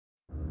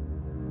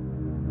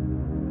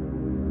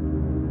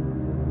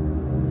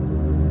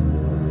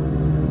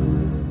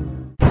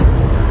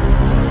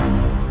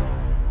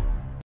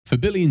For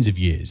billions of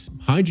years,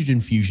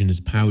 hydrogen fusion has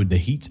powered the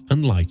heat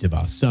and light of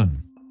our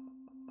sun.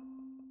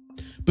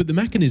 But the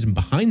mechanism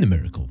behind the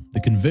miracle, the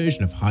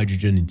conversion of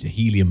hydrogen into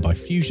helium by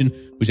fusion,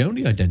 was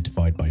only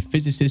identified by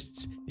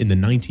physicists in the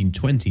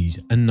 1920s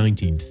and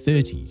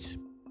 1930s.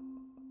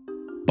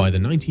 By the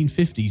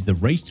 1950s, the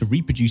race to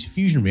reproduce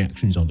fusion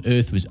reactions on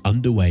Earth was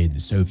underway in the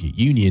Soviet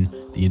Union,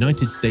 the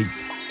United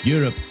States,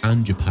 Europe,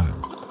 and Japan.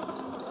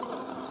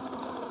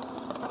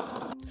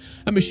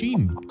 A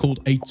machine called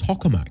a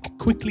tokamak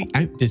quickly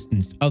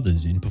outdistanced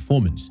others in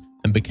performance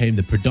and became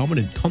the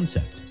predominant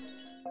concept.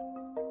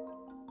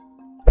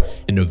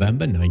 In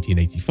November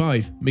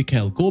 1985,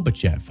 Mikhail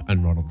Gorbachev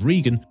and Ronald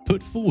Reagan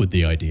put forward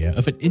the idea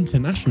of an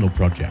international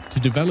project to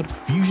develop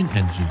fusion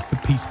energy for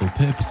peaceful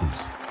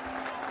purposes.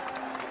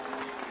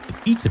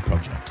 The ITER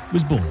project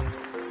was born.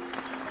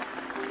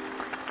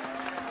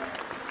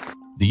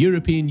 The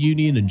European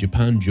Union and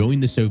Japan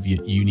joined the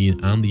Soviet Union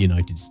and the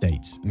United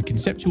States, and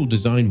conceptual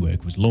design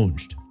work was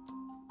launched.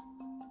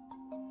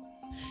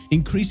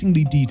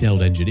 Increasingly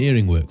detailed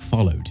engineering work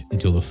followed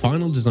until the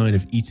final design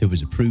of ITER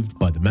was approved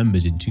by the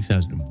members in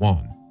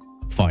 2001.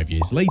 5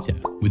 years later,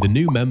 with the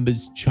new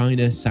members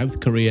China, South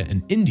Korea,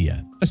 and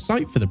India, a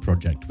site for the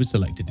project was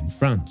selected in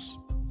France.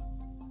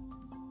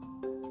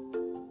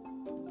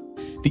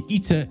 The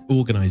ITER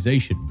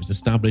organization was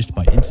established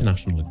by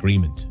international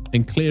agreement,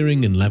 and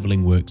clearing and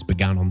leveling works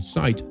began on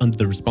site under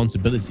the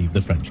responsibility of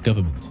the French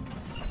government.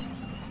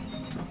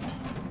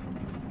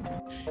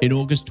 In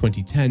August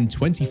 2010,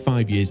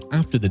 25 years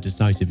after the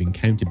decisive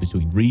encounter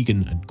between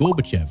Reagan and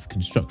Gorbachev,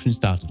 construction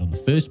started on the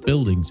first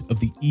buildings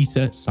of the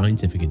ITER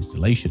scientific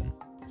installation.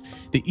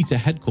 The ITER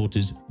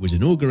headquarters was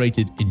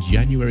inaugurated in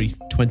January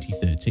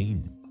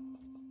 2013.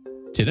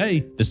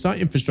 Today, the site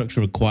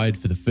infrastructure required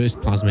for the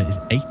first plasma is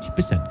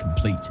 80%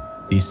 complete.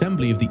 The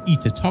assembly of the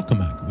ITER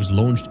tokamak was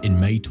launched in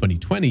May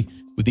 2020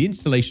 with the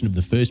installation of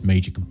the first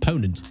major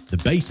component, the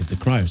base of the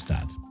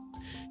cryostat.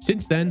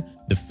 Since then,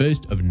 the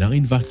first of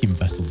 9 vacuum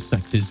vessel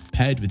sectors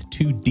paired with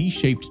 2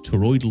 D-shaped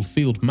toroidal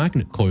field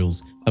magnet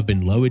coils have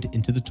been lowered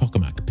into the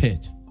tokamak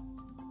pit.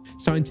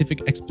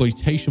 Scientific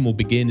exploitation will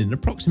begin in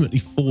approximately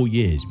 4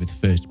 years with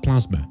first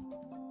plasma.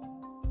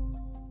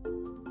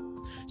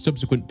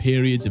 Subsequent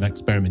periods of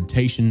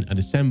experimentation and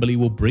assembly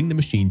will bring the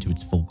machine to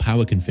its full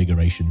power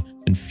configuration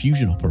and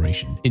fusion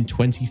operation in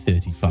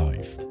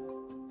 2035.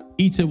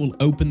 ITER will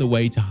open the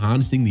way to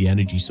harnessing the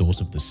energy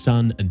source of the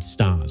sun and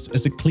stars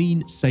as a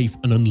clean, safe,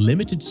 and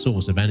unlimited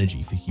source of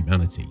energy for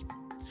humanity.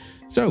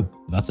 So,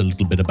 that's a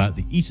little bit about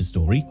the ITER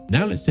story.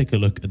 Now let's take a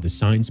look at the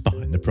science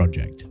behind the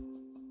project.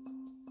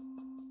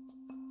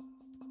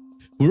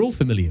 We're all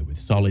familiar with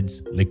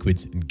solids,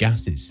 liquids, and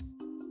gases.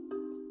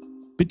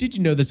 But did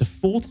you know there's a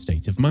fourth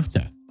state of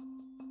matter?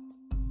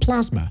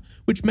 Plasma,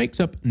 which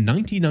makes up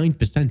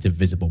 99% of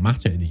visible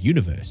matter in the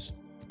universe.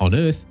 On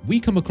Earth, we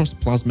come across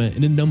plasma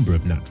in a number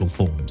of natural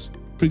forms.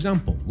 For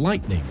example,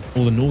 lightning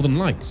or the northern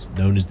lights,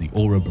 known as the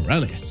aurora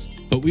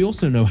borealis. But we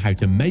also know how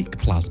to make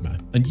plasma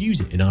and use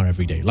it in our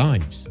everyday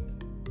lives.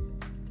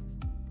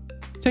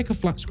 Take a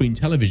flat-screen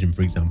television,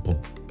 for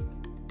example,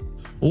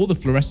 or the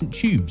fluorescent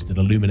tubes that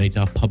illuminate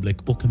our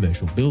public or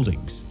commercial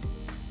buildings.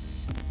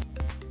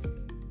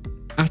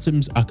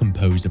 Atoms are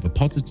composed of a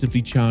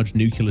positively charged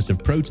nucleus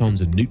of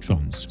protons and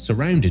neutrons,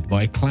 surrounded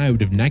by a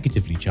cloud of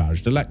negatively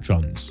charged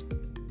electrons.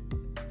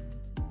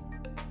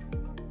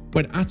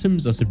 When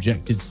atoms are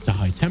subjected to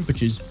high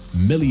temperatures,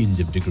 millions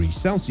of degrees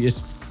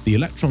Celsius, the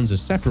electrons are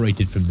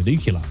separated from the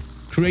nuclei,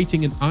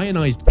 creating an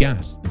ionized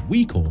gas that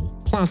we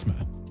call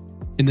plasma.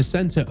 In the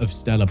center of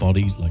stellar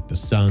bodies like the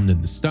Sun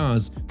and the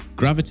stars,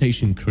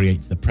 gravitation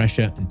creates the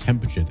pressure and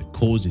temperature that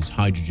causes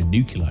hydrogen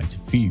nuclei to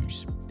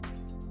fuse.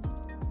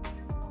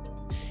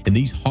 In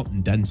these hot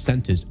and dense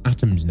centers,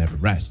 atoms never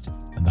rest,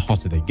 and the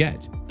hotter they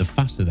get, the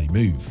faster they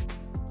move.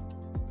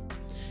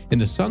 In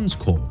the Sun's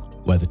core,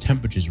 where the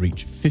temperatures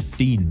reach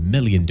 15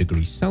 million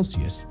degrees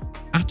Celsius,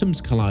 atoms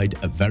collide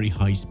at very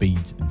high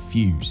speeds and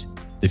fuse.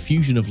 The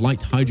fusion of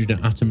light hydrogen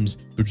atoms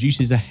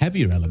produces a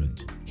heavier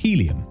element,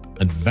 helium,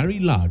 and very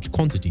large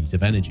quantities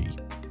of energy.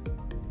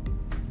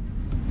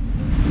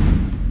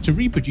 To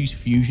reproduce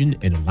fusion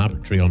in a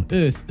laboratory on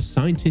Earth,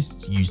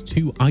 scientists use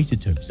 2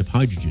 isotopes of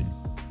hydrogen: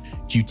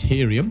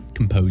 deuterium,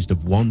 composed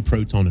of 1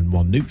 proton and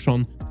 1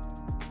 neutron,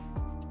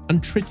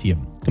 and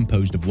tritium,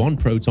 composed of 1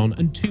 proton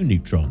and 2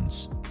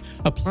 neutrons.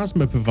 A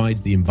plasma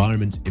provides the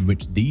environment in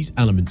which these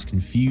elements can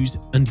fuse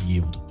and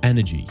yield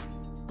energy.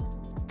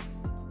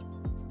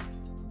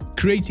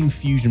 Creating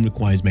fusion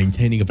requires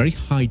maintaining a very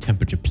high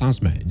temperature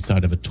plasma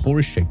inside of a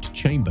torus-shaped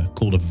chamber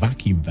called a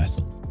vacuum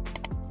vessel.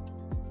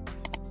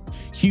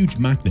 Huge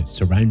magnets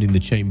surrounding the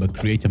chamber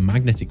create a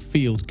magnetic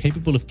field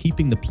capable of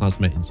keeping the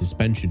plasma in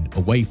suspension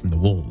away from the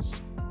walls.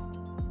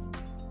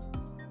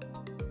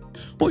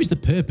 What is the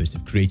purpose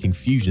of creating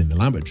fusion in the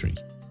laboratory?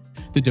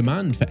 The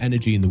demand for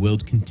energy in the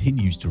world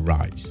continues to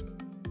rise.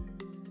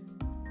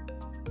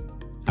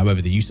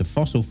 However, the use of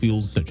fossil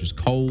fuels such as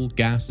coal,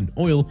 gas, and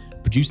oil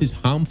produces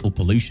harmful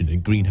pollution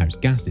and greenhouse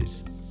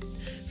gases.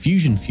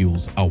 Fusion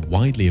fuels are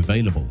widely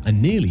available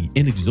and nearly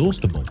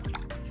inexhaustible.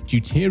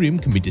 Deuterium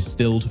can be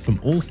distilled from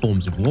all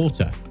forms of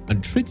water,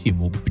 and tritium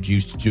will be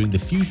produced during the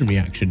fusion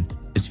reaction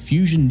as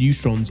fusion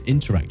neutrons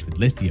interact with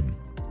lithium.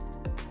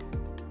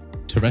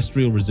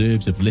 Terrestrial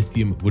reserves of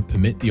lithium would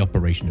permit the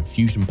operation of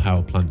fusion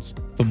power plants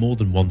for more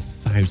than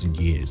 1,000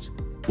 years,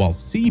 while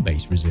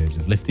sea-based reserves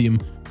of lithium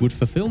would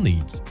fulfill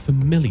needs for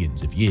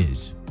millions of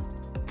years.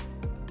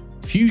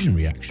 Fusion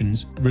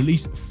reactions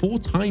release 4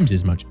 times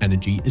as much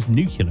energy as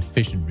nuclear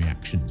fission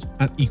reactions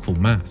at equal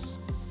mass.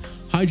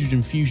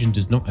 Hydrogen fusion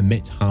does not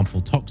emit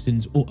harmful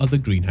toxins or other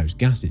greenhouse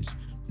gases,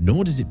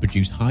 nor does it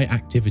produce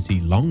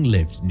high-activity,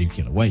 long-lived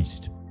nuclear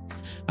waste.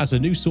 As a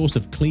new source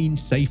of clean,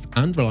 safe,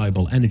 and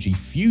reliable energy,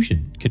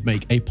 fusion could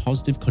make a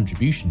positive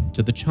contribution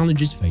to the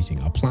challenges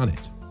facing our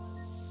planet.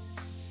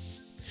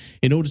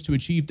 In order to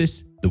achieve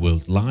this, the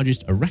world's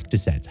largest erector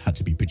set had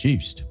to be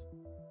produced.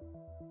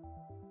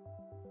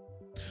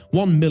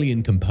 1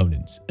 million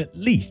components, at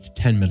least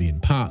 10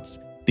 million parts,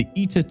 the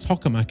ITER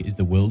tokamak is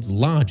the world's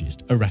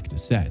largest erector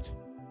set.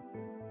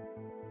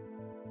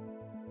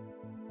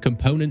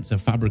 Components are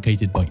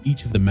fabricated by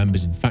each of the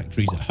members in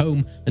factories at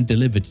home and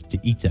delivered to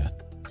ITER.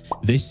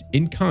 This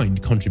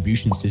in-kind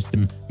contribution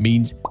system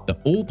means that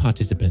all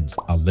participants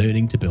are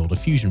learning to build a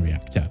fusion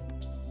reactor.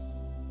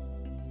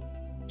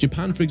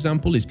 Japan, for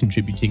example, is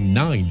contributing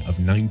 9 of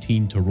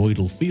 19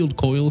 toroidal field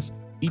coils,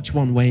 each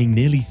one weighing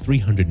nearly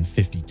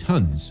 350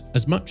 tons,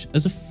 as much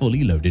as a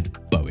fully loaded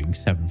Boeing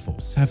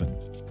 747.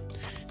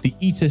 The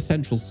ITER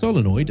central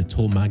solenoid, a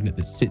tall magnet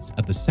that sits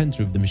at the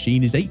center of the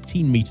machine, is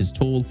 18 meters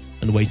tall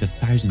and weighs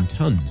 1,000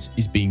 tons,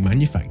 is being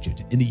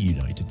manufactured in the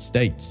United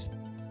States.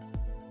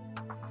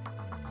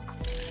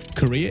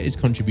 Korea is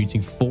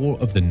contributing 4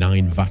 of the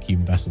 9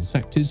 vacuum vessel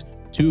sectors,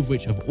 2 of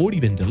which have already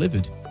been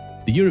delivered.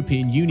 The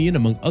European Union,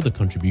 among other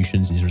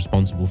contributions, is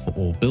responsible for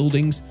all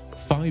buildings,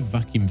 5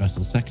 vacuum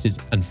vessel sectors,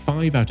 and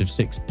 5 out of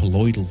 6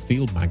 poloidal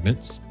field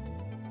magnets.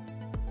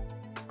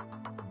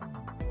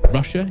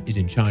 Russia is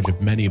in charge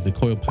of many of the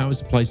coil power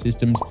supply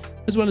systems,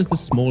 as well as the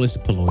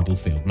smallest poloidal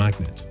field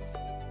magnet.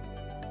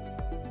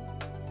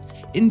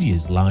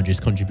 India's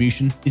largest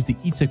contribution is the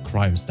ITER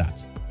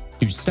cryostat,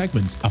 whose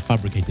segments are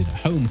fabricated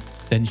at home,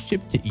 then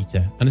shipped to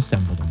ITER and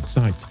assembled on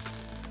site.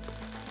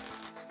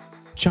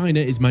 China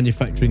is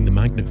manufacturing the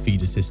magnet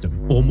feeder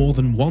system, or more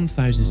than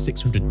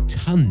 1,600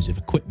 tons of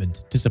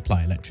equipment to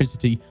supply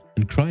electricity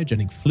and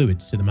cryogenic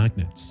fluids to the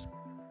magnets.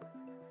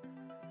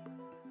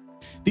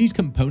 These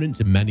components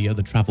and many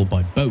other travel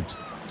by boat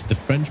to the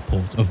French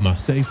port of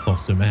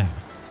Marseille-Fos-sur-Mer.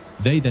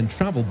 They then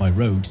travel by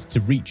road to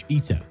reach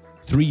ITER.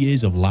 3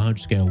 years of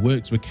large-scale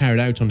works were carried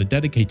out on a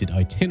dedicated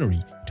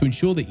itinerary to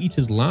ensure that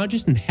ITER's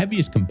largest and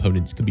heaviest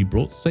components can be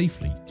brought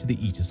safely to the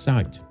ITER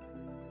site.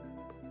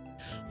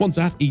 Once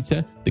at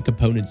ITER, the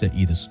components are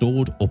either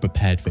stored or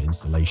prepared for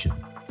installation.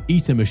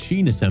 ITER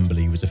machine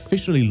assembly was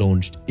officially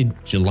launched in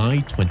July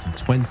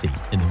 2020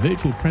 in the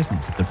virtual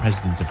presence of the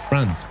President of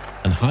France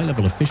and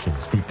high-level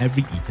officials from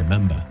every ITER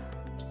member.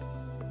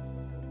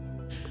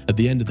 At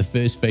the end of the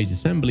first phase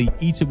assembly,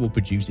 ITER will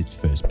produce its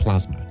first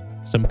plasma.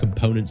 Some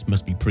components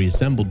must be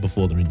pre-assembled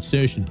before their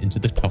insertion into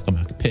the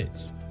tokamak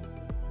pits.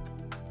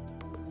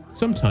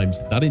 Sometimes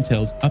that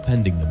entails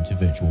upending them to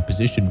virtual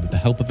position with the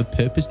help of a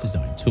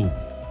purpose-designed tool.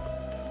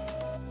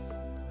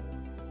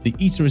 The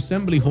ITER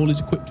assembly hall is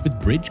equipped with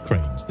bridge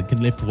cranes that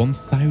can lift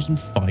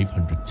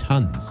 1,500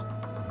 tons.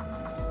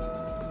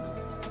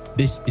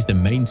 This is the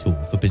main tool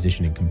for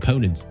positioning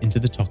components into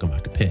the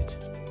tokamak pit.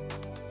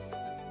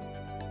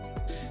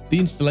 The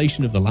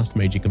installation of the last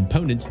major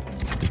component,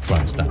 the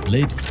cryostat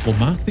lid, will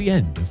mark the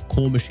end of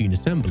core machine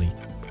assembly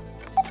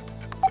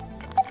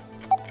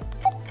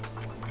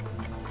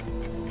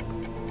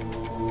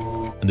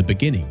and the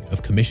beginning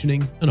of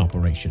commissioning and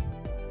operation.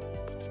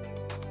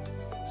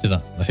 So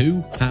that's the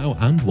who, how,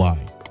 and why.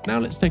 Now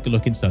let's take a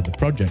look inside the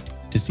project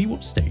to see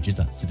what stage it's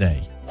at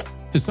today.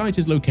 The site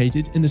is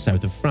located in the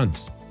south of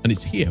France, and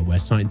it's here where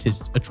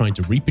scientists are trying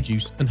to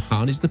reproduce and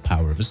harness the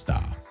power of a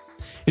star.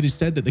 It is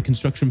said that the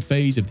construction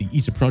phase of the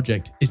ITER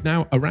project is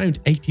now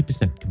around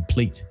 80%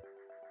 complete.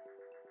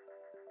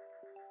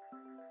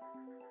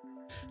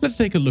 Let's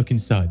take a look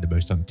inside the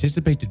most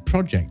anticipated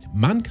project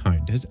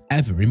mankind has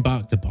ever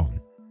embarked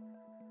upon.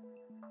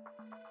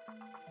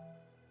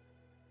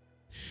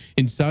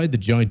 Inside the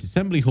giant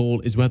assembly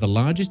hall is where the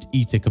largest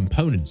ITER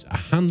components are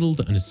handled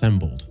and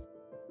assembled.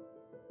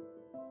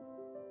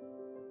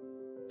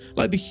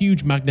 Like the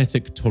huge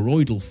magnetic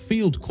toroidal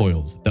field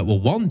coils that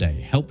will one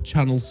day help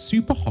channel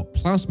super hot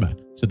plasma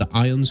so the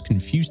ions can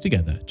fuse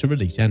together to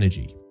release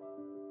energy.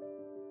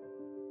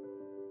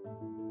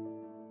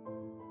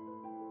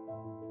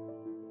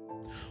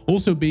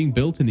 Also being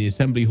built in the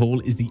assembly hall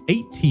is the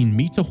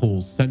 18-meter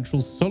hall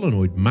central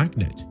solenoid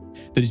magnet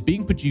that is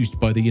being produced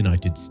by the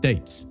United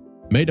States.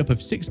 Made up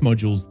of 6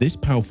 modules, this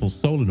powerful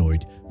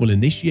solenoid will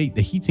initiate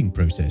the heating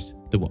process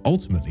that will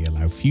ultimately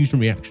allow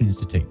fusion reactions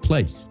to take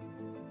place.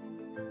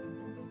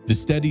 The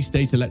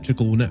steady-state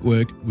electrical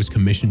network was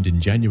commissioned in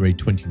January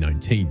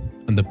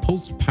 2019, and the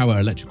pulsed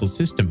power electrical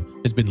system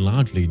has been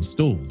largely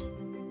installed.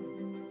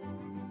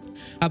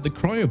 At the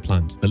cryo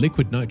plant, the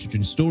liquid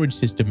nitrogen storage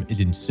system is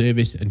in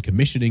service and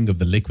commissioning of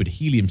the liquid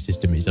helium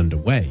system is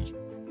underway.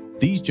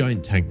 These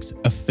giant tanks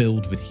are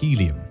filled with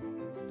helium.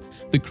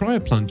 The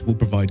cryo plant will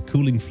provide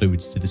cooling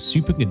fluids to the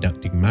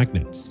superconducting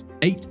magnets,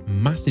 8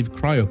 massive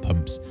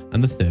cryopumps,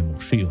 and the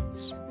thermal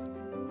shields.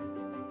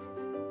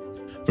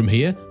 From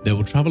here, they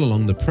will travel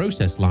along the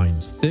process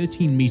lines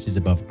 13 meters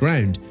above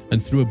ground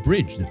and through a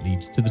bridge that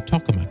leads to the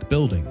tokamak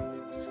building.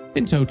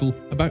 In total,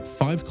 about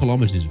 5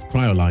 kilometers of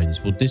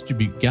cryolines will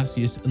distribute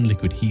gaseous and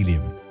liquid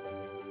helium.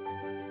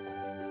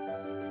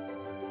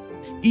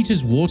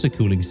 ITER's water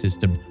cooling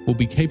system will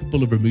be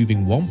capable of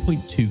removing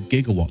 1.2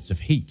 gigawatts of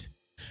heat.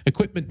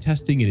 Equipment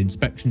testing and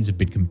inspections have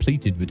been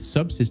completed with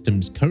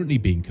subsystems currently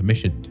being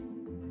commissioned.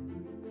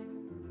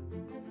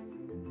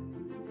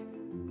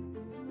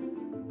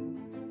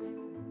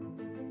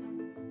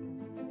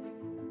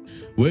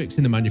 Works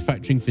in the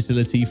manufacturing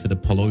facility for the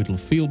colloidal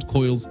field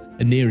coils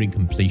are nearing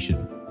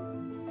completion.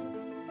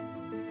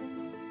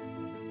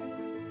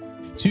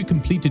 2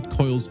 completed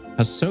coils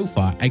has so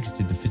far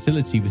exited the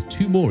facility, with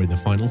 2 more in the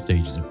final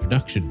stages of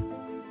production.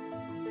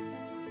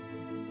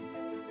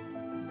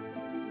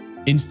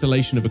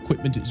 Installation of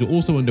equipment is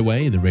also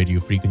underway in the radio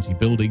frequency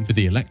building for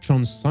the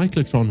electron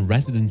cyclotron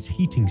resonance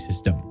heating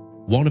system,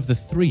 one of the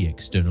 3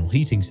 external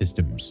heating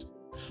systems.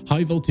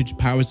 High voltage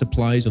power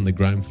supplies on the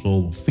ground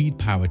floor will feed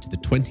power to the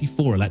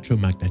 24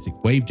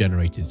 electromagnetic wave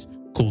generators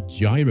called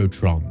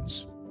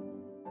gyrotrons.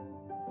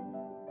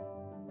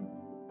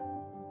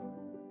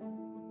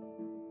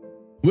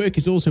 Work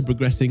is also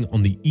progressing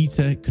on the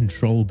ITER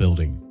control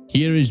building.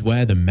 Here is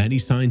where the many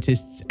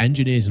scientists,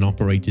 engineers and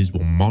operators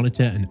will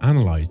monitor and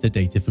analyze the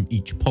data from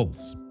each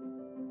pulse.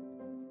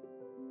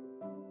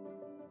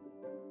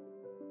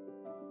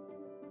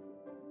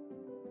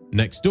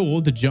 Next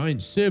door, the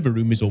giant server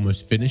room is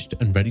almost finished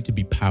and ready to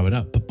be powered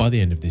up by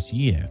the end of this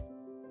year.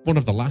 One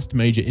of the last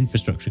major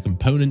infrastructure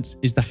components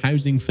is the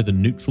housing for the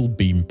neutral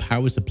beam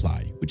power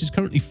supply, which is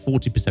currently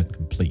 40%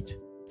 complete.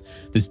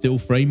 The steel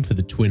frame for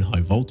the twin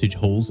high voltage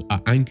halls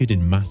are anchored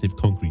in massive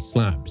concrete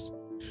slabs.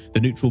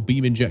 The neutral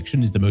beam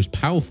injection is the most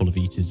powerful of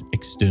ITER's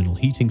external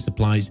heating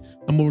supplies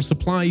and will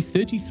supply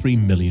 33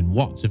 million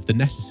watts of the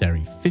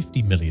necessary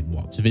 50 million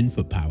watts of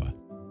input power.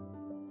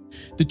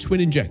 The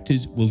twin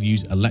injectors will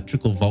use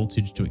electrical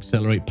voltage to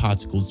accelerate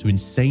particles to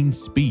insane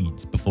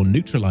speeds before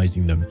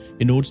neutralizing them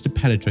in order to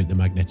penetrate the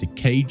magnetic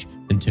cage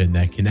and turn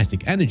their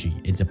kinetic energy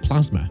into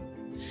plasma.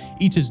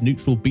 ITER's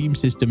neutral beam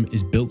system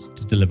is built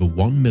to deliver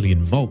 1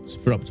 million volts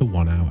for up to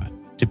 1 hour.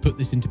 To put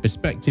this into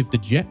perspective, the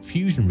jet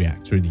fusion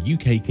reactor in the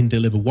UK can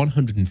deliver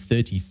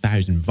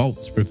 130,000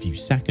 volts for a few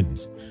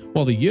seconds,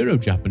 while the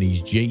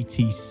Euro-Japanese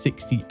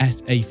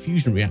JT60SA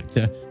fusion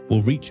reactor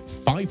will reach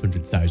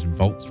 500,000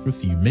 volts for a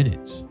few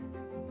minutes.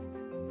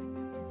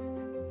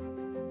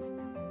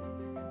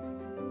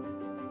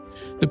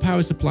 The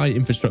power supply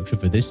infrastructure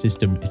for this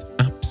system is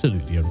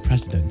absolutely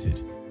unprecedented,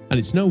 and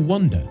it's no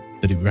wonder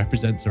that it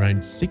represents around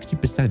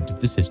 60% of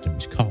the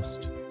system's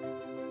cost.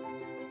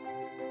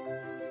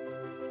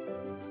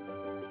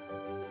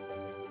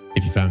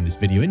 If you found this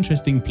video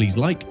interesting, please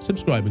like,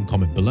 subscribe and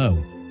comment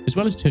below, as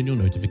well as turn your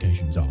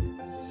notifications on.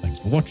 Thanks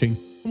for watching,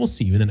 and we'll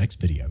see you in the next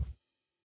video.